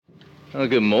Well,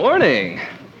 good morning.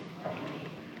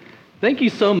 Thank you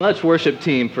so much, worship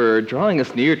team, for drawing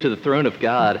us near to the throne of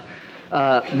God.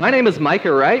 My name is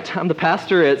Micah Wright. I'm the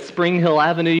pastor at Spring Hill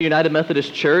Avenue United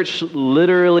Methodist Church,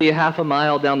 literally half a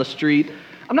mile down the street.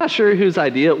 I'm not sure whose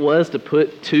idea it was to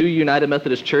put two United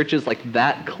Methodist churches like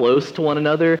that close to one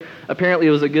another. Apparently it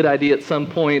was a good idea at some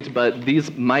point, but these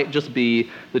might just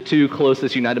be the two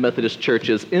closest United Methodist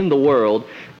churches in the world.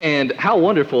 And how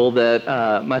wonderful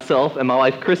that myself and my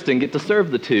wife Kristen get to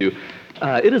serve the two.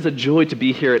 It is a joy to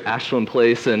be here at Ashland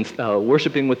Place and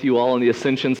worshiping with you all in the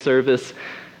Ascension service.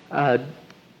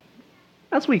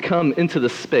 As we come into the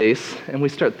space and we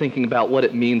start thinking about what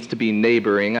it means to be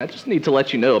neighboring, I just need to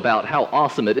let you know about how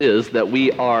awesome it is that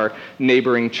we are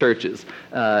neighboring churches,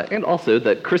 and also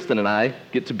that Kristen and I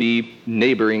get to be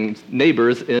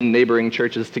neighbors in neighboring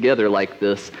churches together like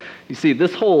this. You see,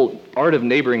 this whole Art of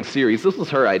Neighboring series, this was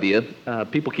her idea.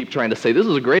 People keep trying to say, this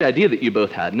was a great idea that you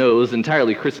both had. No, it was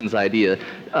entirely Kristen's idea.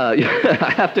 I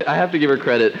have to give her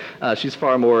credit. She's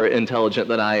far more intelligent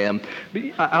than I am.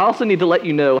 But I also need to let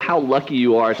you know how lucky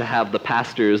you are to have the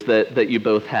pastors that you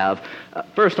both have.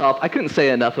 First off, I couldn't say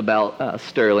enough about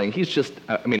Sterling. He's just,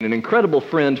 an incredible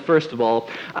friend, first of all.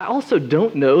 I also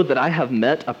don't know that I have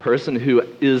met a person who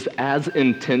is as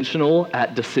intentional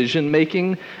at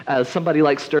decision-making as somebody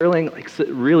like Sterling. Like,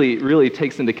 really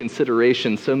takes into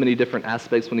consideration so many different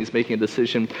aspects when he's making a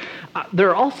decision.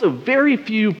 There are also very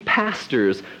few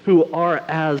pastors who are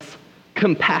as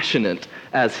compassionate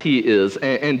as he is.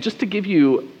 And just to give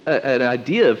you an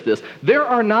idea of this, there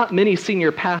are not many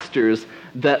senior pastors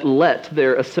that let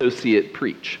their associate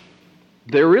preach.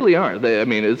 There really aren't.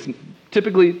 It's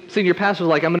typically senior pastors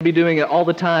like, I'm going to be doing it all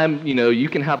the time. You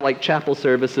can have like chapel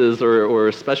services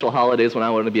or special holidays when I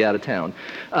want to be out of town.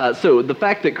 So the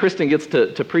fact that Kristen gets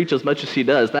to preach as much as she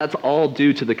does, that's all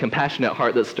due to the compassionate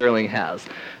heart that Sterling has.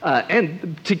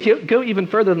 And to go even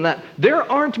further than that, there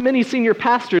aren't many senior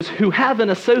pastors who have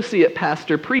an associate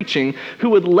pastor preaching who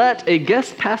would let a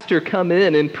guest pastor come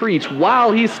in and preach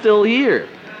while he's still here.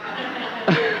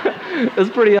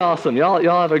 It's pretty awesome. Y'all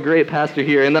have a great pastor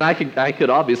here. And then I could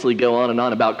obviously go on and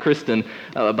on about Kristen,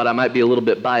 but I might be a little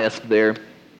bit biased there.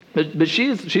 But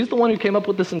she's the one who came up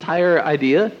with this entire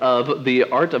idea of the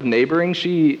art of neighboring.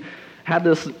 She had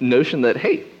this notion that,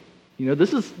 hey,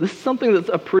 this is something that's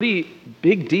a pretty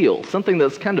big deal, something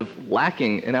that's kind of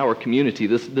lacking in our community.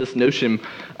 This notion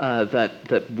that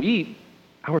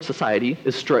our society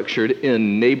is structured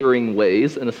in neighboring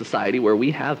ways, in a society where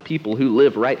we have people who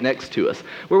live right next to us,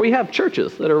 where we have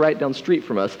churches that are right down the street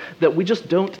from us that we just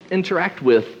don't interact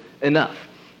with enough.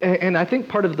 And I think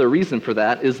part of the reason for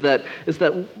that is that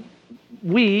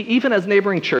we, even as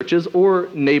neighboring churches or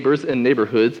neighbors in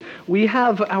neighborhoods, we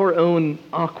have our own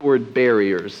awkward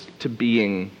barriers to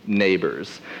being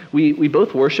neighbors. We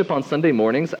both worship on Sunday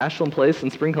mornings, Ashland Place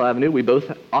and Spring Hill Avenue. We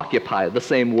both occupy the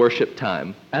same worship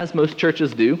time, as most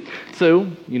churches do. So,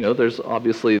 there's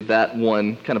obviously that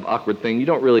one kind of awkward thing. You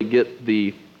don't really get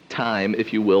the time,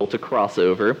 if you will, to cross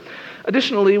over.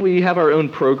 Additionally, we have our own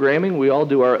programming. We all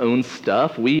do our own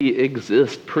stuff. We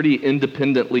exist pretty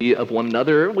independently of one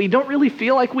another. We don't really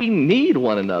feel like we need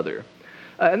one another.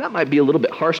 And that might be a little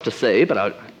bit harsh to say, but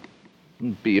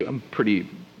I'm a pretty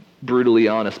brutally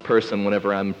honest person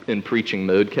whenever I'm in preaching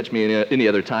mode. Catch me any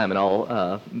other time and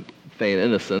I'll feign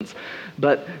innocence.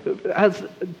 But as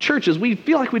churches, we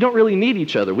feel like we don't really need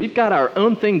each other. We've got our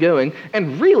own thing going.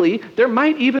 And really, there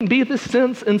might even be this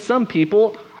sense in some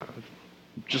people,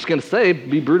 just going to say,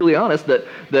 be brutally honest, that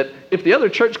if the other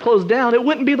church closed down, it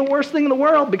wouldn't be the worst thing in the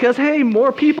world because, hey,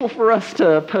 more people for us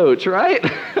to poach, right?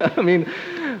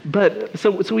 But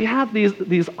so we have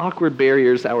these awkward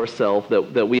barriers ourselves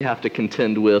that we have to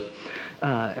contend with.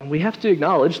 And we have to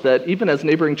acknowledge that even as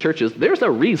neighboring churches, there's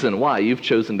a reason why you've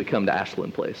chosen to come to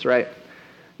Ashland Place, right?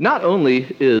 Not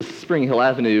only is Spring Hill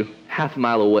Avenue half a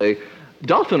mile away,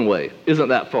 Dauphin Way isn't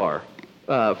that far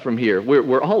from here.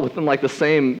 We're all within like the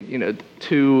same,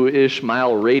 2-ish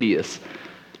mile radius.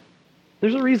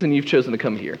 There's a reason you've chosen to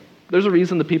come here. There's a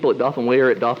reason the people at Dauphin Way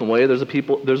are at Dauphin Way.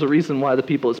 There's a reason why the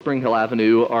people at Spring Hill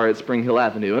Avenue are at Spring Hill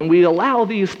Avenue. And we allow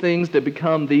these things to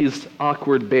become these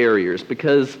awkward barriers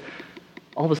because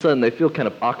all of a sudden they feel kind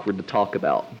of awkward to talk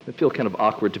about. They feel kind of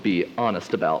awkward to be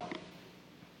honest about.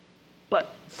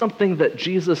 But something that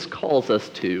Jesus calls us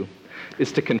to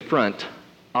is to confront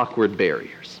awkward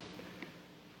barriers.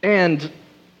 And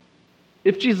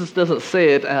if Jesus doesn't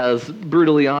say it as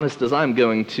brutally honest as I'm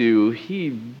going to, he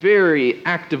very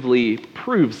actively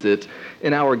proves it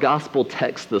in our gospel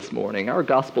text this morning. Our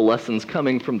gospel lessons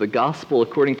coming from the gospel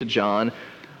according to John,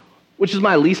 which is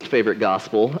my least favorite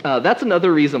gospel. That's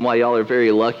another reason why y'all are very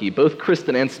lucky. Both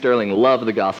Kristen and Sterling love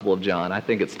the Gospel of John. I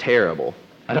think it's terrible.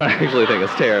 I don't actually think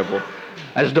it's terrible.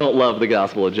 I just don't love the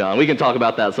Gospel of John. We can talk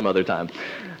about that some other time.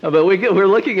 But we're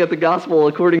looking at the Gospel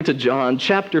according to John,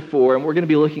 chapter 4, and we're going to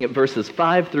be looking at verses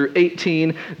 5 through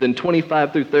 18, then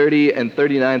 25 through 30, and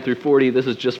 39 through 40. This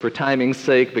is just for timing's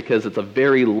sake because it's a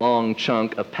very long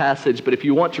chunk of passage. But if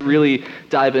you want to really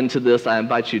dive into this, I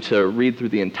invite you to read through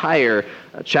the entire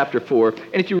chapter 4.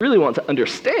 And if you really want to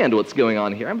understand what's going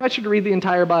on here, I invite you to read the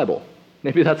entire Bible.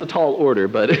 Maybe that's a tall order,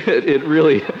 but it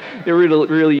really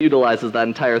utilizes that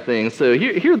entire thing. So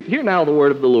hear now the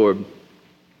word of the Lord.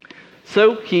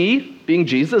 So he, being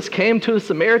Jesus, came to a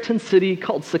Samaritan city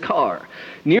called Sychar,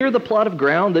 near the plot of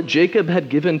ground that Jacob had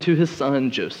given to his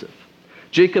son Joseph.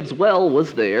 Jacob's well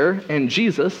was there, and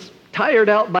Jesus, tired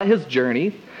out by his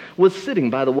journey, was sitting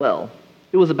by the well.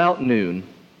 It was about noon.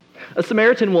 A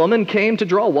Samaritan woman came to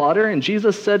draw water, and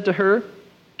Jesus said to her,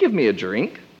 "Give me a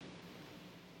drink."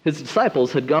 His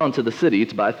disciples had gone to the city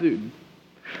to buy food.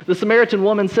 The Samaritan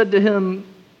woman said to him,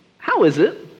 "How is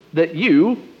it that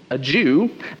you, a Jew,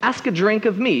 ask a drink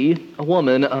of me, a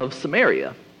woman of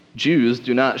Samaria? Jews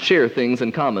do not share things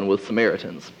in common with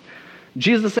Samaritans."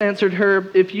 Jesus answered her,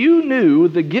 "If you knew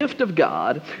the gift of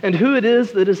God and who it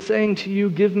is that is saying to you,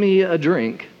 'Give me a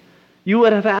drink,' you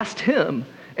would have asked him,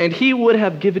 and he would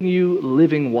have given you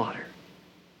living water."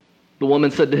 The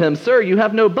woman said to him, "Sir, you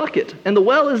have no bucket, and the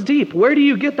well is deep. Where do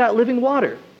you get that living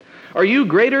water? Are you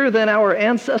greater than our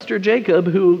ancestor Jacob,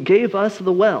 who gave us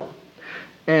the well,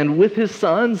 and with his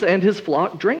sons and his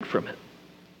flock drank from it?"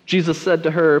 Jesus said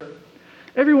to her,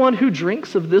 "Everyone who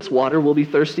drinks of this water will be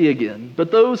thirsty again, but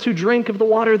those who drink of the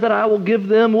water that I will give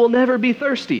them will never be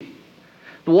thirsty.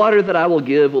 The water that I will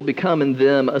give will become in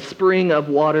them a spring of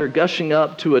water gushing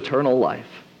up to eternal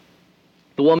life."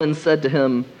 The woman said to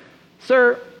him,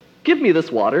 "Sir, give me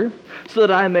this water so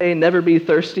that I may never be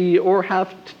thirsty or have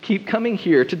to keep coming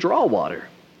here to draw water."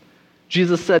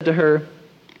 Jesus said to her,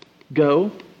 "Go,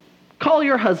 call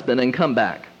your husband and come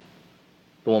back."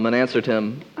 The woman answered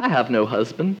him, "I have no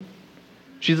husband."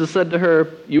 Jesus said to her,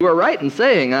 "You are right in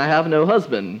saying, 'I have no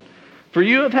husband,' for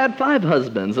you have had 5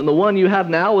 husbands, and the one you have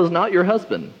now is not your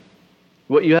husband.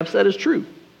 What you have said is true."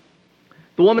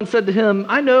 The woman said to him,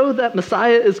 "I know that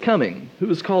Messiah is coming, who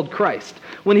is called Christ.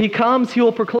 When he comes, he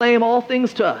will proclaim all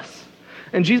things to us."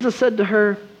 And Jesus said to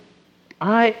her,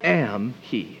 "I am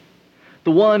he,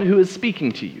 the one who is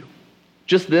speaking to you."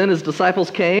 Just then his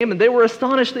disciples came, and they were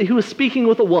astonished that he was speaking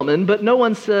with a woman, but no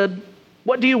one said,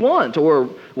 "What do you want?" or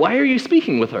 "Why are you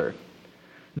speaking with her?"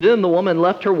 Then the woman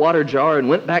left her water jar and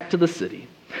went back to the city.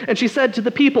 And she said to the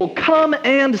people, "Come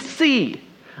and see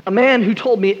a man who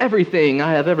told me everything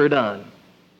I have ever done.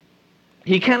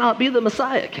 He cannot be the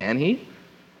Messiah, can he?"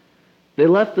 They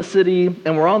left the city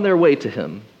and were on their way to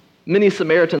him. Many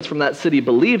Samaritans from that city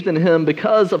believed in him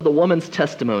because of the woman's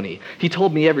testimony. "He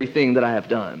told me everything that I have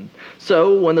done."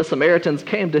 So when the Samaritans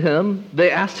came to him, they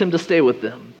asked him to stay with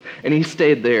them, and he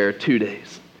stayed there 2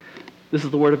 days. This is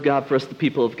the word of God for us, the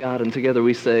people of God, and together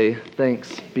we say,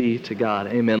 thanks be to God.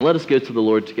 Amen. Let us go to the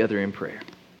Lord together in prayer.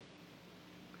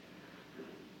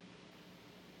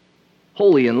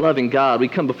 Holy and loving God, we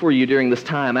come before you during this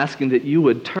time asking that you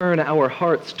would turn our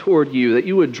hearts toward you, that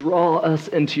you would draw us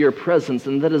into your presence,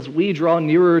 and that as we draw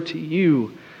nearer to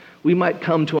you, we might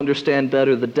come to understand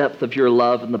better the depth of your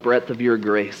love and the breadth of your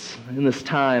grace. In this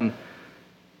time,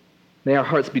 may our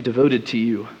hearts be devoted to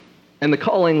you and the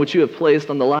calling which you have placed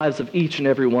on the lives of each and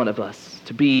every one of us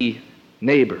to be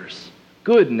neighbors,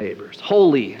 good neighbors,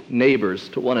 holy neighbors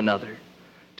to one another,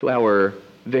 to our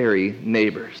very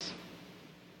neighbors.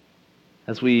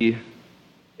 As we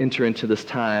enter into this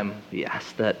time, we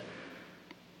ask that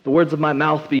the words of my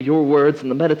mouth be your words,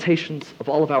 and the meditations of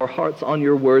all of our hearts on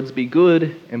your words be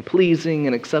good and pleasing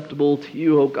and acceptable to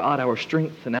you, O God, our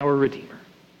strength and our Redeemer.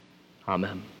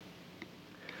 Amen.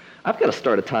 I've got to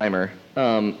start a timer.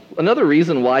 Another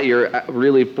reason why you're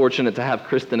really fortunate to have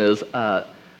Kristen is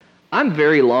I'm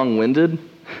very long-winded.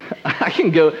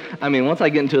 Once I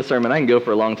get into a sermon, I can go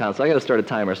for a long time, so I got to start a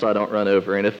timer so I don't run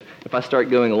over. And if I start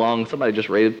going along, somebody just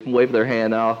wave their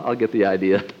hand, I'll get the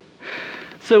idea.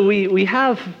 So we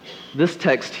have this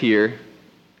text here,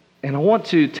 and I want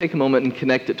to take a moment and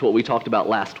connect it to what we talked about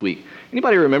last week.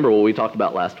 Anybody remember what we talked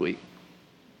about last week?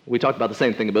 We talked about the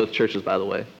same thing in both churches, by the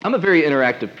way. I'm a very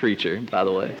interactive preacher, by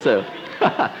the way. So,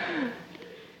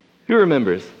 who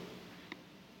remembers?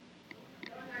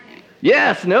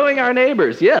 Yes, knowing our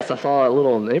neighbors. Yes, I saw a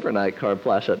little neighbor night card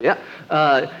flash up. Yeah.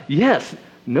 Yes,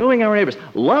 knowing our neighbors,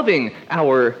 loving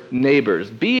our neighbors,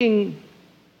 being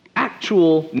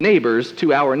actual neighbors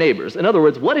to our neighbors. In other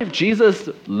words, what if Jesus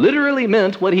literally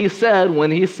meant what he said when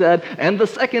he said, and the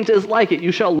second is like it,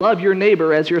 you shall love your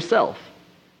neighbor as yourself?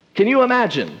 Can you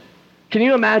imagine? Can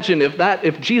you imagine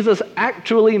if Jesus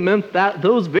actually meant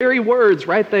those very words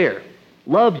right there?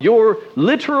 Love your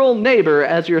literal neighbor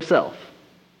as yourself.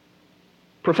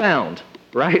 Profound,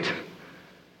 right?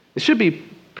 It should be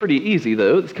pretty easy,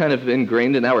 though. It's kind of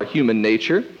ingrained in our human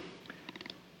nature.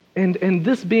 And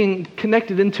this being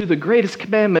connected into the greatest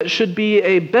commandment should be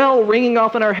a bell ringing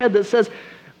off in our head that says,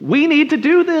 we need to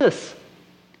do this.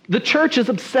 The church is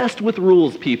obsessed with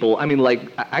rules, people. I mean, like,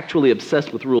 actually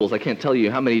obsessed with rules. I can't tell you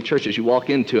how many churches you walk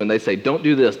into and they say, don't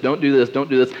do this, don't do this, don't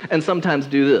do this, and sometimes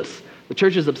do this. The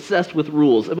church is obsessed with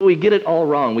rules, but we get it all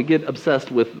wrong. We get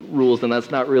obsessed with rules, and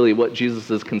that's not really what Jesus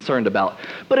is concerned about.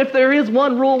 But if there is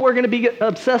one rule we're going to be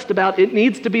obsessed about, it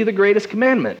needs to be the greatest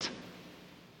commandment.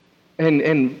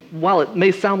 And while it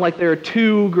may sound like there are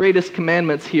two greatest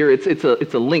commandments here, it's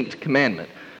a linked commandment.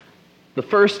 The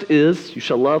first is, you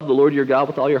shall love the Lord your God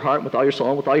with all your heart, with all your soul,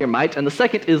 and with all your might. And the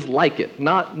second is like it.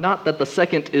 Not that the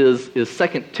second is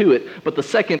second to it, but the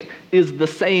second is the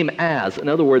same as. In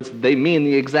other words, they mean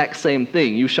the exact same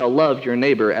thing. You shall love your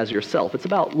neighbor as yourself. It's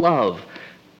about love.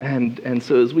 And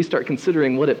so as we start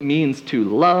considering what it means to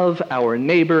love our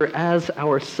neighbor as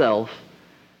ourself,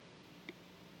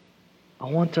 I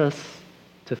want us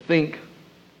to think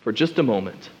for just a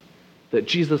moment that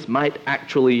Jesus might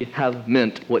actually have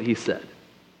meant what he said.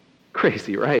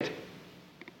 Crazy, right?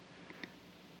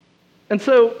 And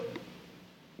so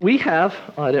we have,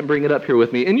 I didn't bring it up here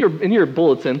with me, in your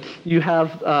bulletin, you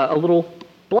have a little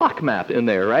block map in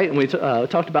there, right? And we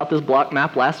talked about this block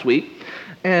map last week.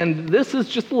 And this is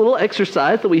just a little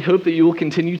exercise that we hope that you will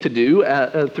continue to do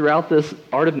throughout this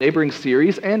Art of Neighboring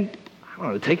series, and I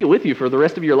don't know, take it with you for the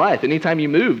rest of your life. Anytime you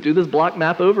move, do this block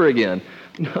map over again.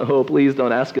 No, please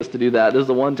don't ask us to do that. This is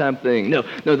a one-time thing. No,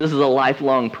 this is a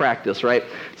lifelong practice, right?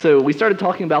 So we started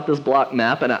talking about this block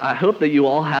map, and I hope that you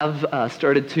all have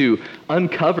started to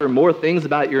uncover more things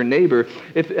about your neighbor,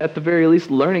 if at the very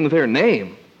least learning their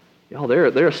name. Y'all,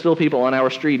 there are still people on our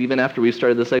street, even after we've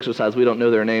started this exercise, we don't know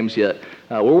their names yet.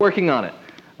 We're working on it.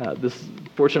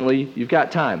 Fortunately, you've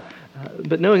got time.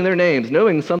 But knowing their names,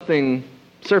 knowing something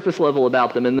surface level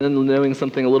about them, and then knowing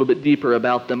something a little bit deeper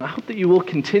about them, I hope that you will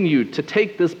continue to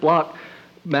take this block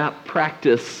map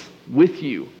practice with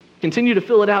you. Continue to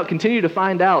fill it out. Continue to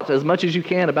find out as much as you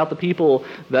can about the people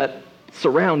that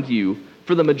surround you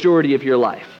for the majority of your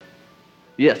life.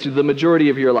 Yes, the majority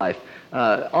of your life.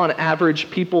 On average,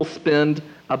 people spend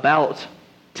about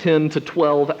 10 to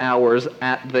 12 hours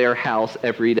at their house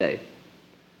every day.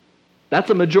 That's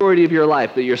a majority of your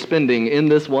life that you're spending in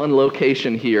this one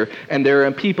location here, and there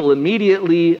are people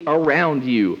immediately around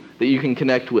you that you can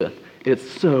connect with. It's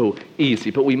so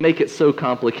easy, but we make it so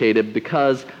complicated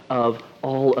because of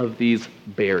all of these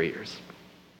barriers.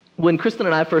 When Kristen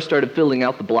and I first started filling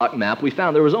out the block map, we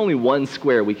found there was only one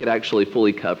square we could actually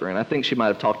fully cover, and I think she might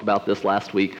have talked about this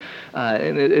last week.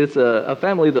 And it's a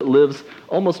family that lives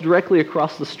almost directly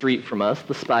across the street from us,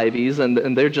 the Spivey's,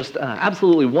 and they're just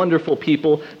absolutely wonderful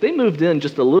people. They moved in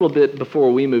just a little bit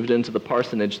before we moved into the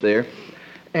parsonage there,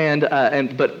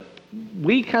 but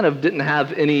we kind of didn't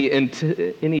have any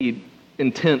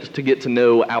intent to get to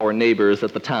know our neighbors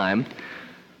at the time.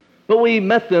 But we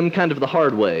met them kind of the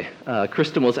hard way.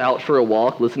 Kristen was out for a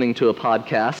walk listening to a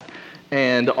podcast,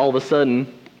 and all of a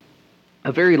sudden,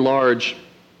 a very large,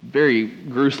 very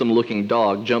gruesome-looking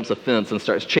dog jumps a fence and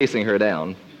starts chasing her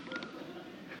down.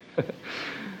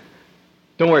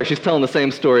 Don't worry, she's telling the same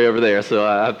story over there, so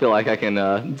I feel like I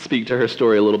can speak to her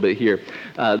story a little bit here.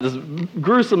 This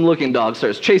gruesome-looking dog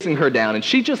starts chasing her down, and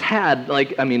she just had,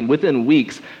 within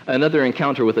weeks, another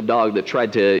encounter with a dog that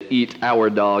tried to eat our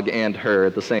dog and her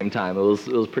at the same time. It was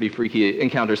a pretty freaky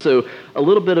encounter. So a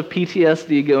little bit of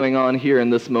PTSD going on here in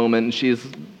this moment, and she's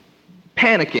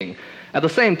panicking. At the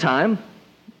same time,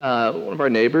 one of our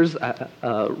neighbors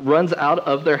runs out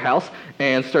of their house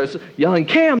and starts yelling,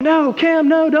 Cam, no,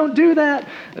 don't do that.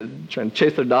 Trying to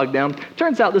chase their dog down.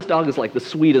 Turns out this dog is like the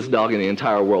sweetest dog in the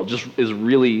entire world, just is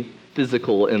really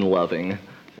physical and loving.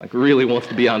 Like really wants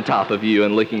to be on top of you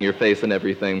and licking your face and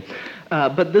everything.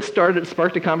 But this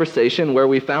sparked a conversation where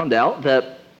we found out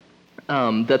that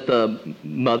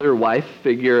the wife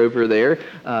figure over there,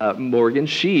 Morgan,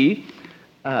 she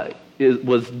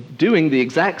was doing the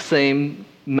exact same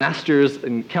master's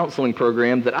in counseling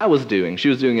program that I was doing. She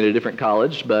was doing it at a different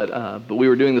college, but we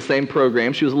were doing the same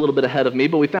program. She was a little bit ahead of me,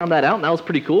 but we found that out, and that was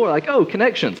pretty cool. We're like, oh,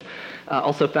 connections.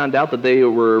 also found out that they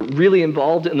were really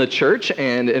involved in the church,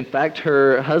 and in fact,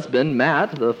 her husband,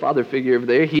 Matt, the father figure over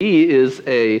there, he is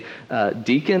a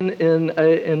deacon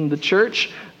in the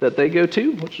church that they go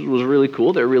to, which was really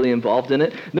cool. They're really involved in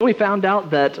it. And then we found out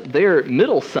that their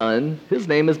middle son, his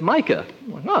name is Micah.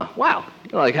 I'm like, oh, wow.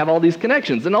 Like, have all these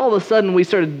connections. And all of a sudden, we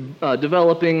started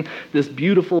developing this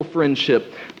beautiful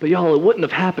friendship. But y'all, it wouldn't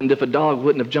have happened if a dog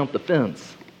wouldn't have jumped the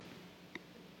fence.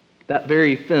 That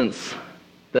very fence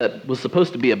that was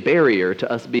supposed to be a barrier to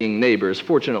us being neighbors.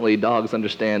 Fortunately, dogs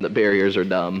understand that barriers are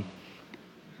dumb.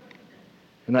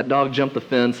 And that dog jumped the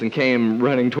fence and came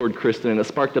running toward Kristen, and it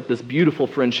sparked up this beautiful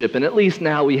friendship. And at least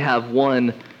now we have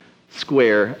one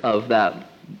square of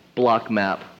that block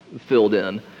map filled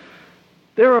in.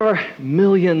 There are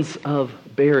millions of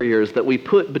barriers that we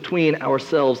put between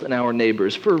ourselves and our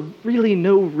neighbors for really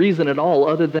no reason at all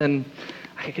other than,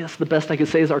 I guess the best I could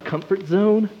say is our comfort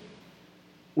zone,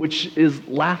 which is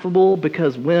laughable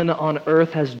because when on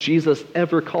earth has Jesus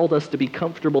ever called us to be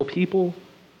comfortable people?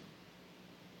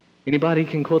 Anybody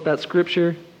can quote that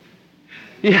scripture?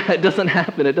 Yeah, it doesn't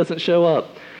happen. It doesn't show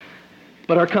up.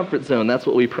 But our comfort zone, that's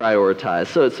what we prioritize.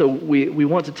 So we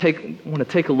want to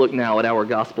take a look now at our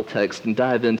gospel text and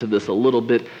dive into this a little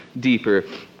bit deeper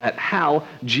at how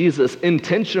Jesus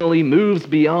intentionally moves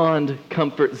beyond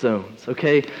comfort zones,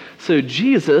 okay? So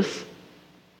Jesus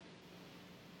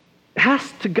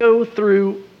has to go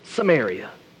through Samaria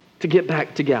to get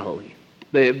back to Galilee.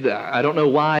 I don't know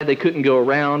why they couldn't go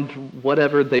around,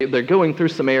 whatever. They're going through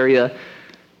Samaria,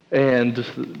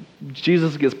 and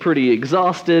Jesus gets pretty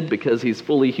exhausted because he's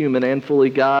fully human and fully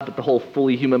God, but the whole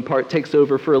fully human part takes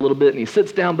over for a little bit, and he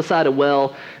sits down beside a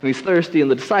well, and he's thirsty, and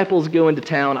the disciples go into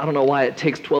town. I don't know why it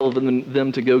takes 12 of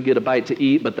them to go get a bite to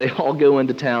eat, but they all go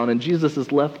into town, and Jesus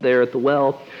is left there at the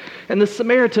well. And this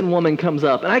Samaritan woman comes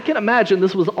up, and I can imagine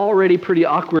this was already pretty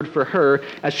awkward for her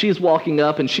as she's walking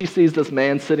up and she sees this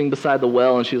man sitting beside the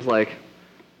well, and she's like,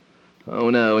 oh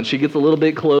no. And she gets a little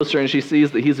bit closer and she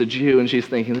sees that he's a Jew, and she's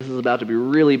thinking, this is about to be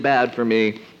really bad for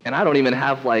me. And I don't even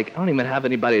have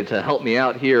anybody to help me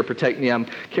out here, protect me. I'm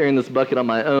carrying this bucket on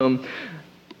my own.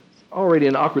 It's already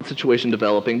an awkward situation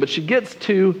developing, but she gets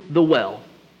to the well.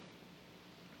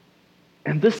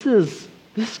 And this is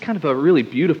kind of a really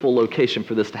beautiful location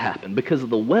for this to happen, because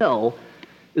the well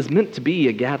is meant to be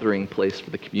a gathering place for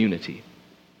the community.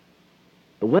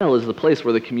 The well is the place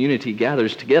where the community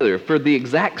gathers together for the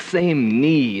exact same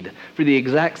need, for the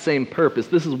exact same purpose.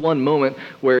 This is one moment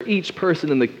where each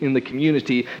person in the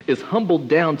community is humbled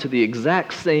down to the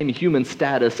exact same human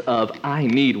status of, I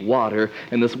need water,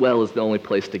 and this well is the only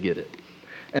place to get it.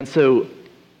 And so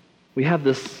we have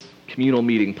this communal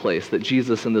meeting place that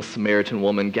Jesus and this Samaritan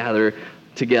woman gather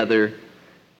together,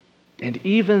 and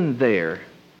even there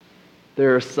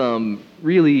are some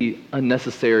really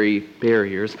unnecessary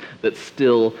barriers that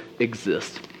still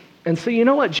exist. And so you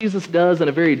know what Jesus does in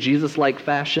a very Jesus-like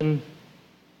fashion?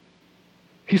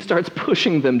 He starts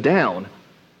pushing them down,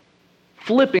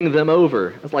 flipping them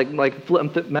over. It's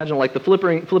imagine like the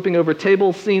flipping over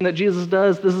table scene that Jesus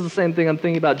does. This is the same thing I'm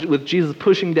thinking about with Jesus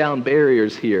pushing down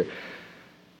barriers here.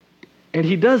 And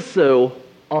he does so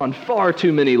on far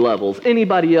too many levels.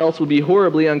 Anybody else would be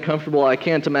horribly uncomfortable. I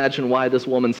can't imagine why this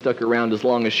woman stuck around as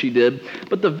long as she did.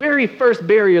 But the very first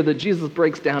barrier that Jesus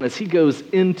breaks down is he goes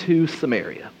into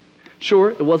Samaria.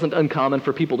 Sure, it wasn't uncommon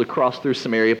for people to cross through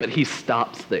Samaria, but he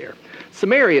stops there.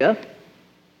 Samaria,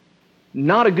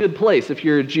 not a good place if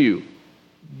you're a Jew.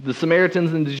 The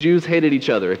Samaritans and the Jews hated each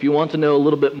other. If you want to know a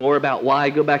little bit more about why,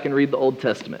 go back and read the Old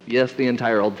Testament. Yes, the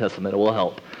entire Old Testament. It will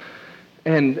help.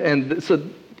 And so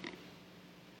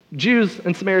Jews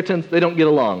and Samaritans, they don't get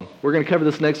along. We're going to cover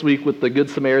this next week with the Good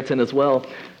Samaritan as well,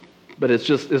 but it's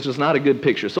just not a good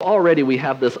picture. So already we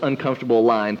have this uncomfortable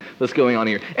line that's going on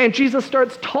here. And Jesus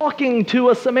starts talking to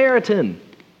a Samaritan.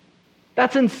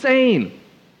 That's insane.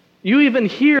 You even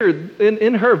hear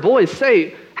in her voice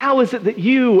say, how is it that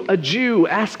you, a Jew,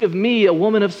 ask of me, a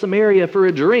woman of Samaria, for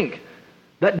a drink?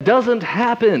 That doesn't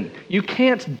happen. You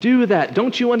can't do that.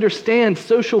 Don't you understand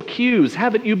social cues?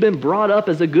 Haven't you been brought up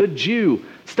as a good Jew?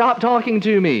 Stop talking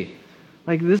to me.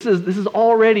 Like this is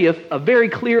already a very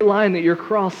clear line that you're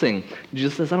crossing.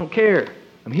 Jesus says, I don't care.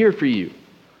 I'm here for you.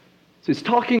 So he's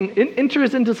talking,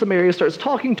 enters into Samaria, starts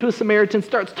talking to a Samaritan,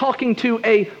 starts talking to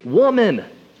a woman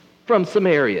from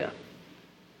Samaria.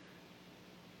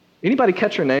 Anybody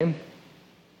catch her name?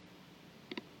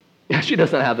 Yeah, she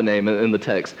doesn't have a name in the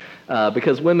text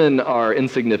because women are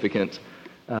insignificant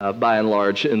by and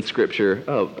large in Scripture.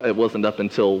 Oh, it wasn't up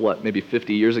until, maybe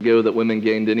 50 years ago that women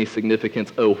gained any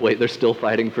significance. Oh, wait, they're still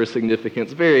fighting for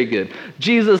significance. Very good.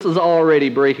 Jesus is already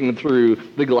breaking through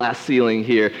the glass ceiling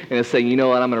here and is saying, you know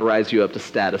what, I'm going to rise you up to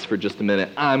status for just a minute.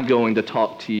 I'm going to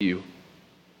talk to you.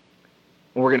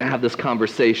 We're going to have this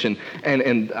conversation,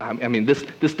 and I mean,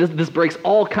 this breaks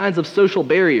all kinds of social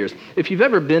barriers. If you've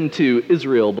ever been to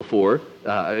Israel before,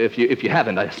 if you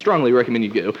haven't, I strongly recommend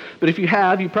you go. But if you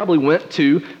have, you probably went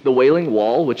to the Wailing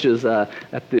Wall, which is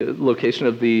at the location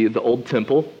of the old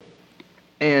temple.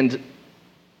 And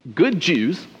good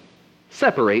Jews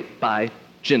separate by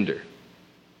gender.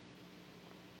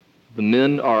 The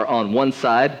men are on one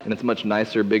side, and it's a much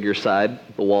nicer, bigger side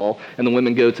of the wall, and the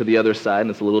women go to the other side, and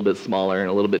it's a little bit smaller and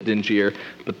a little bit dingier,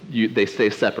 but they stay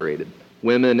separated.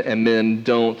 Women and men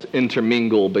don't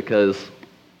intermingle because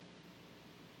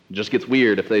it just gets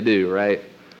weird if they do, right?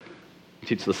 You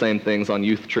teach the same things on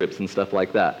youth trips and stuff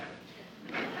like that.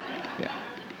 Yeah.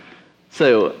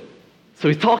 So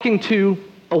he's talking to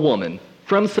a woman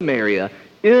from Samaria,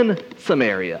 in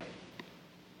Samaria,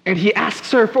 and he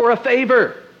asks her for a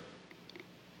favor.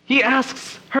 He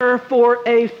asks her for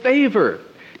a favor.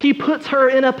 He puts her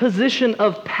in a position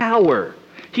of power.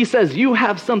 He says, you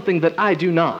have something that I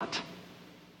do not,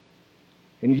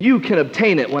 and you can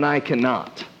obtain it when I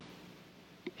cannot.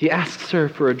 He asks her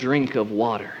for a drink of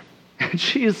water, and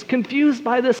she is confused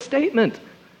by this statement.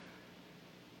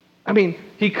 I mean,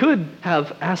 he could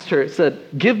have asked her, said,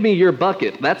 give me your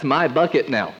bucket. That's my bucket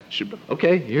now.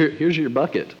 Okay, here's your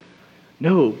bucket.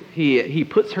 No, he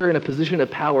puts her in a position of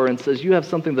power and says, you have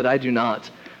something that I do not.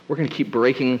 We're going to keep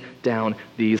breaking down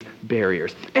these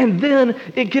barriers. And then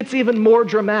it gets even more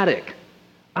dramatic.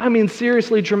 I mean,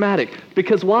 seriously dramatic.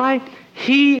 Because why?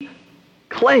 He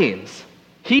claims,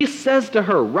 he says to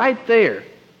her right there,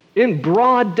 in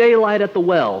broad daylight at the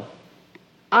well,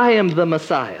 I am the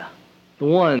Messiah, the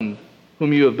one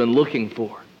whom you have been looking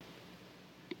for.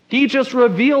 He just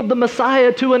revealed the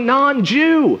Messiah to a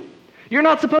non-Jew. You're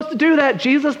not supposed to do that.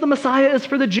 Jesus, the Messiah, is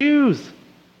for the Jews.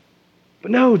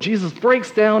 But no, Jesus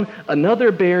breaks down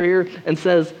another barrier and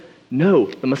says, no,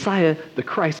 the Messiah, the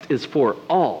Christ, is for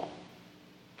all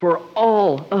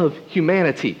of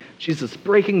humanity. Jesus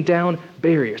breaking down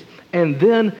barriers. And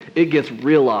then it gets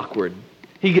real awkward.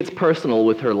 He gets personal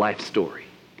with her life story.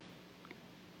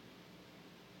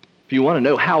 If you want to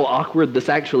know how awkward this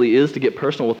actually is to get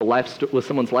personal with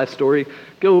someone's life story,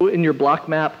 go in your block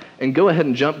map and go ahead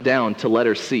and jump down to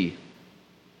letter C.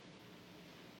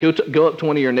 Go up to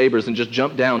one of your neighbors and just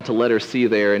jump down to letter C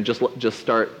there and just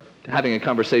start having a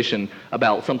conversation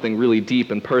about something really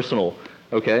deep and personal,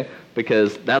 okay?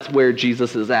 Because that's where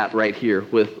Jesus is at right here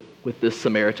with this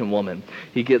Samaritan woman.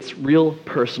 He gets real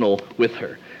personal with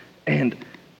her. And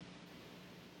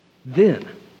then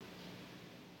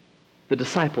the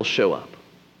disciples show up.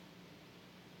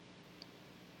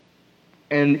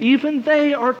 And even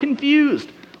they are confused.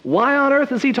 Why on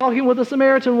earth is he talking with a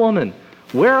Samaritan woman?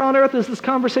 Where on earth is this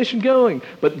conversation going?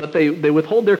 But they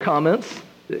withhold their comments.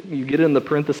 You get in the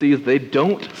parentheses, they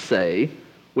don't say,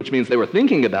 which means they were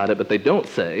thinking about it, but they don't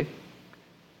say.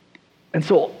 And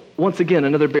so, once again,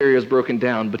 another barrier is broken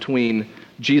down between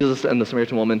Jesus and the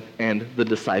Samaritan woman and the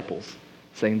disciples,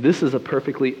 saying this is a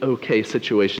perfectly okay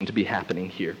situation to be happening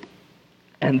here.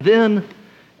 And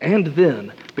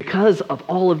then, because of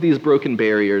all of these broken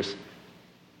barriers,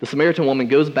 the Samaritan woman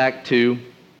goes back to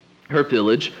her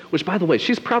village, which, by the way,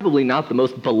 she's probably not the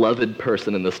most beloved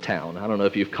person in this town. I don't know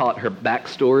if you've caught her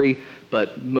backstory,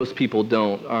 but most people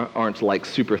aren't like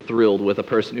super thrilled with a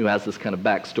person who has this kind of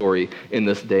backstory in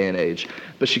this day and age.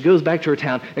 But she goes back to her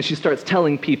town and she starts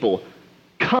telling people,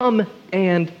 come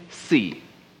and see.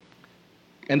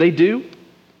 And they do.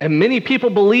 And many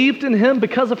people believed in him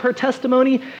because of her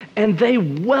testimony, and they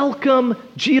welcome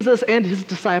Jesus and his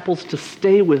disciples to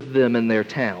stay with them in their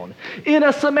town, in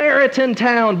a Samaritan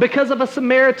town, because of a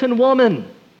Samaritan woman.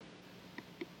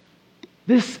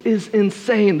 This is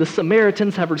insane. The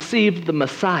Samaritans have received the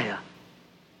Messiah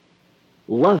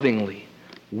lovingly,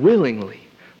 willingly.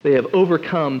 They have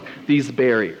overcome these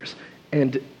barriers.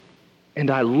 And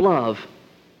I love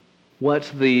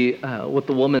what the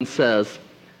woman says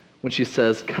when she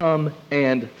says, come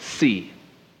and see.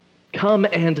 Come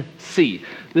and see.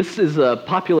 This is a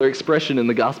popular expression in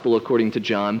the Gospel according to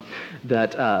John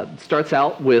that starts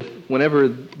out with whenever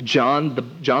John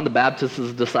the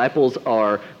Baptist's disciples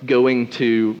are going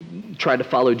to try to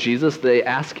follow Jesus, they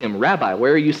ask him, Rabbi,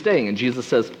 where are you staying? And Jesus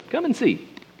says, come and see.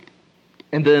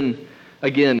 And then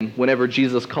again, whenever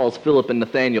Jesus calls Philip and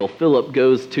Nathanael, Philip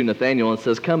goes to Nathanael and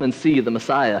says, come and see the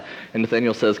Messiah. And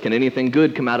Nathanael says, can anything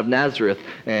good come out of Nazareth?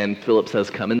 And Philip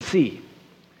says, come and see.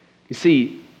 You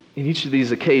see, in each of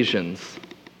these occasions,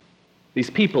 these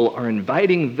people are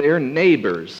inviting their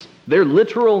neighbors, their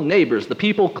literal neighbors, the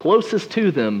people closest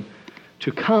to them,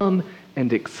 to come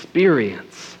and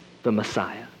experience the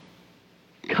Messiah.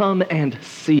 Come and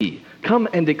see. Come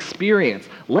and experience.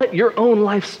 Let your own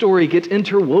life story get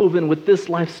interwoven with this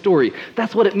life story.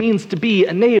 That's what it means to be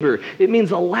a neighbor. It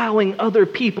means allowing other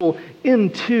people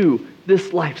into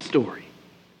this life story.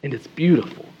 And it's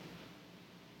beautiful.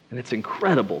 And it's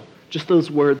incredible. Just those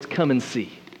words, come and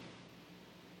see.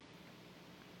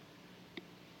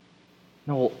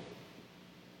 Now,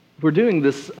 we're doing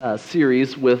this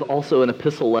series with also an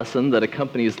epistle lesson that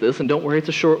accompanies this. And don't worry, it's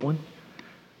a short one.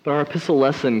 But our epistle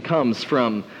lesson comes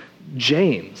from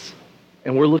James.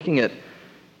 And we're looking at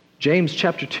James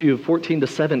chapter 2, 14 to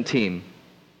 17.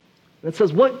 And it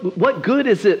says, What good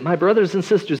is it, my brothers and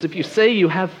sisters, if you say you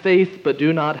have faith but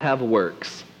do not have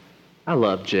works? I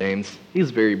love James. He's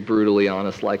very brutally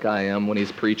honest like I am when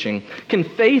he's preaching. Can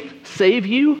faith save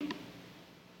you?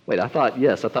 Wait, I thought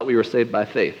we were saved by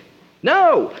faith.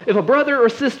 No! If a brother or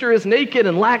sister is naked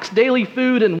and lacks daily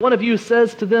food, and one of you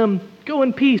says to them, go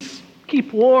in peace,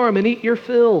 keep warm and eat your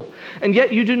fill, and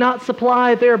yet you do not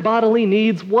supply their bodily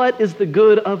needs, what is the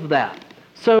good of that?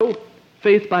 So,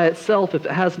 faith by itself, if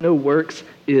it has no works,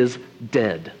 is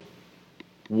dead.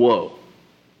 Whoa.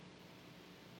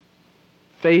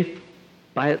 Faith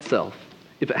by itself,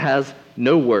 if it has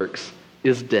no works,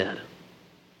 is dead.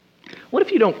 What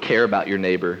if you don't care about your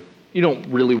neighbor? You don't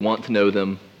really want to know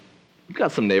them. We've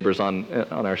got some neighbors on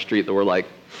our street that were like,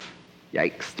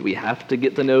 yikes, do we have to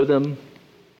get to know them?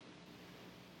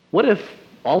 What if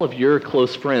all of your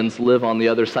close friends live on the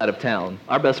other side of town?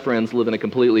 Our best friends live in a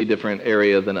completely different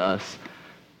area than us.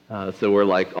 So we're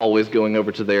like always going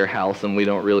over to their house and we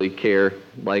don't really care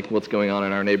like what's going on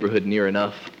in our neighborhood near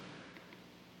enough.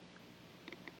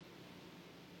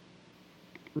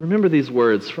 Remember these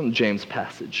words from James'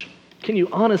 passage. Can you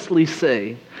honestly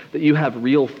say that you have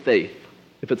real faith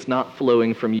if it's not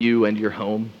flowing from you and your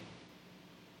home?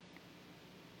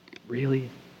 Really?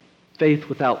 Faith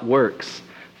without works.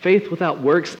 Faith without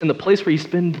works in the place where you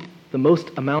spend the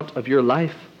most amount of your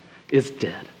life is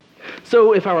dead.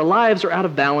 So if our lives are out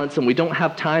of balance and we don't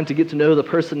have time to get to know the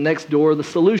person next door, the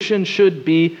solution should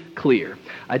be clear.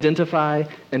 Identify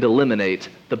and eliminate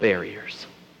the barriers.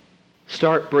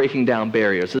 Start breaking down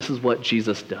barriers. This is what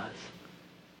Jesus does.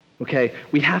 Okay?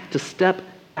 We have to step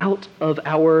out of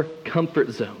our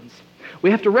comfort zones. We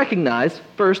have to recognize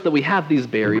first that we have these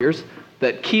barriers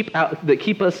that keep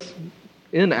us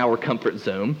in our comfort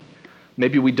zone.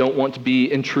 Maybe we don't want to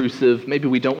be intrusive. Maybe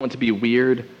we don't want to be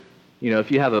weird. You know,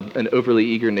 if you have an overly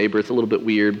eager neighbor, it's a little bit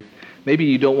weird. Maybe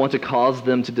you don't want to cause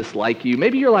them to dislike you.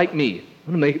 Maybe you're like me.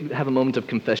 I'm going to have a moment of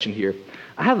confession here.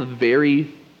 I have a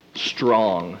very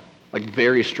strong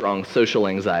social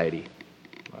anxiety.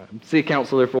 I see a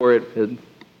counselor for it. It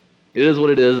is what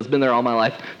it is. It's been there all my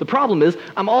life. The problem is,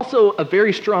 I'm also a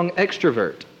very strong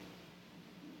extrovert.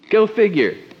 Go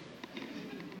figure.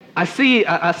 I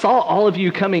saw all of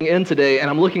you coming in today, and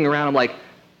I'm looking around, I'm like,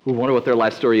 ooh, wonder what their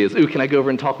life story is. Ooh, can I go over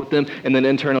and talk with them? And then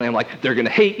internally, I'm like, they're going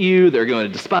to hate you, they're going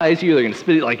to despise you, they're going to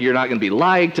spit it, like you're not going to be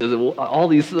liked. All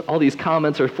these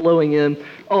comments are flowing in.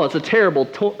 Oh, it's a terrible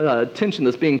tension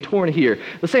that's being torn here.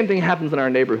 The same thing happens in our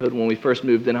neighborhood when we first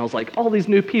moved in. I was like, all these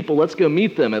new people, let's go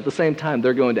meet them. At the same time,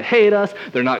 they're going to hate us.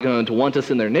 They're not going to want us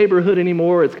in their neighborhood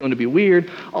anymore. It's going to be weird.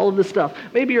 All of this stuff.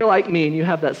 Maybe you're like me and you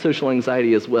have that social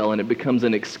anxiety as well, and it becomes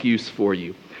an excuse for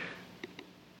you.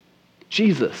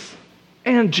 Jesus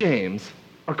and James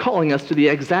are calling us to the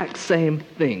exact same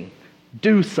thing.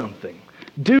 Do something.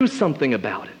 Do something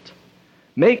about it.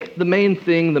 Make the main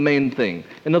thing the main thing.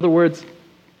 In other words,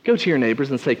 go to your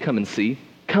neighbors and say, come and see.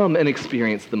 Come and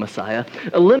experience the Messiah.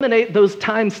 Eliminate those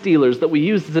time stealers that we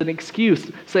use as an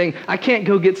excuse, saying, I can't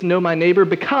go get to know my neighbor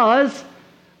because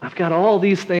I've got all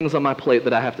these things on my plate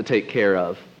that I have to take care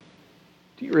of.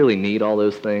 Do you really need all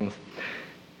those things?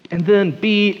 And then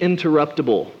be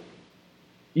interruptible.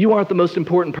 You aren't the most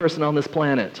important person on this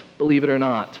planet, believe it or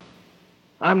not.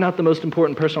 I'm not the most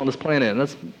important person on this planet, and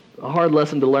that's a hard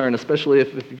lesson to learn, especially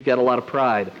if you've got a lot of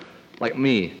pride, like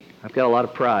me. I've got a lot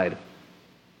of pride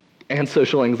and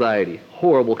social anxiety.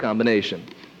 Horrible combination.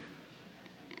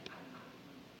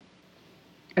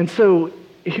 And so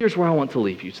here's where I want to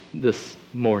leave you this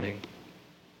morning,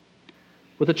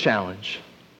 with a challenge.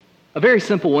 A very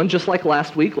simple one, just like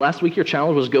last week. Last week your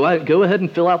challenge was go ahead and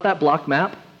fill out that block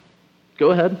map.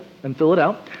 Go ahead and fill it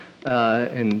out.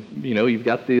 And you've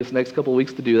got these next couple of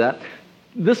weeks to do that.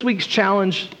 This week's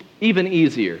challenge, even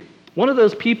easier. One of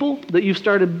those people that you've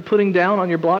started putting down on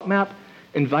your block map,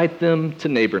 invite them to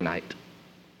neighbor night.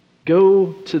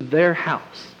 Go to their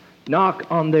house. Knock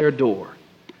on their door.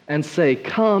 and say,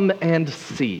 come and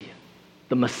see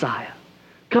the Messiah.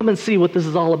 Come and see what this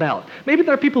is all about. Maybe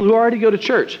there are people who already go to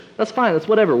church. That's fine. That's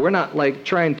whatever. We're not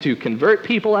trying to convert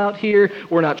people out here.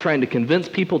 We're not trying to convince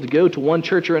people to go to one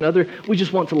church or another. We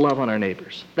just want to love on our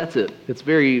neighbors. That's it. It's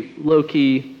very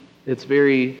low-key. It's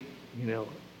very,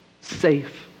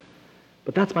 safe.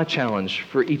 But that's my challenge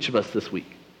for each of us this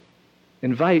week.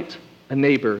 Invite a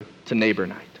neighbor to neighbor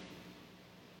night.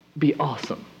 Be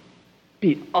awesome.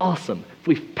 Be awesome if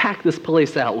we pack this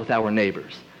place out with our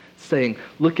neighbors, saying,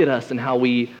 look at us and how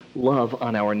we love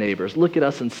on our neighbors. Look at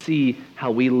us and see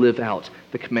how we live out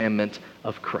the commandment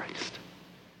of Christ.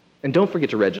 And don't forget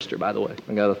to register, by the way.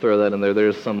 I got to throw that in there.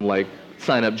 There's some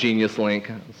Sign Up Genius link.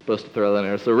 I'm supposed to throw that in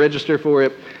there. So register for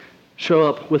it. Show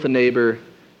up with a neighbor.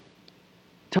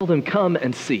 Tell them, come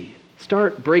and see.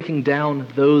 Start breaking down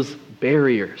those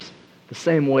barriers the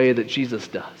same way that Jesus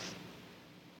does.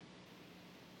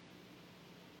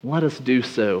 Let us do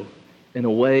so in a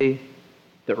way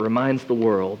that reminds the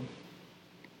world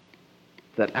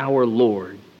that our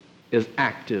Lord is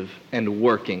active and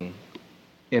working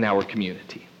in our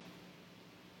community.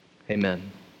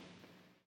 Amen.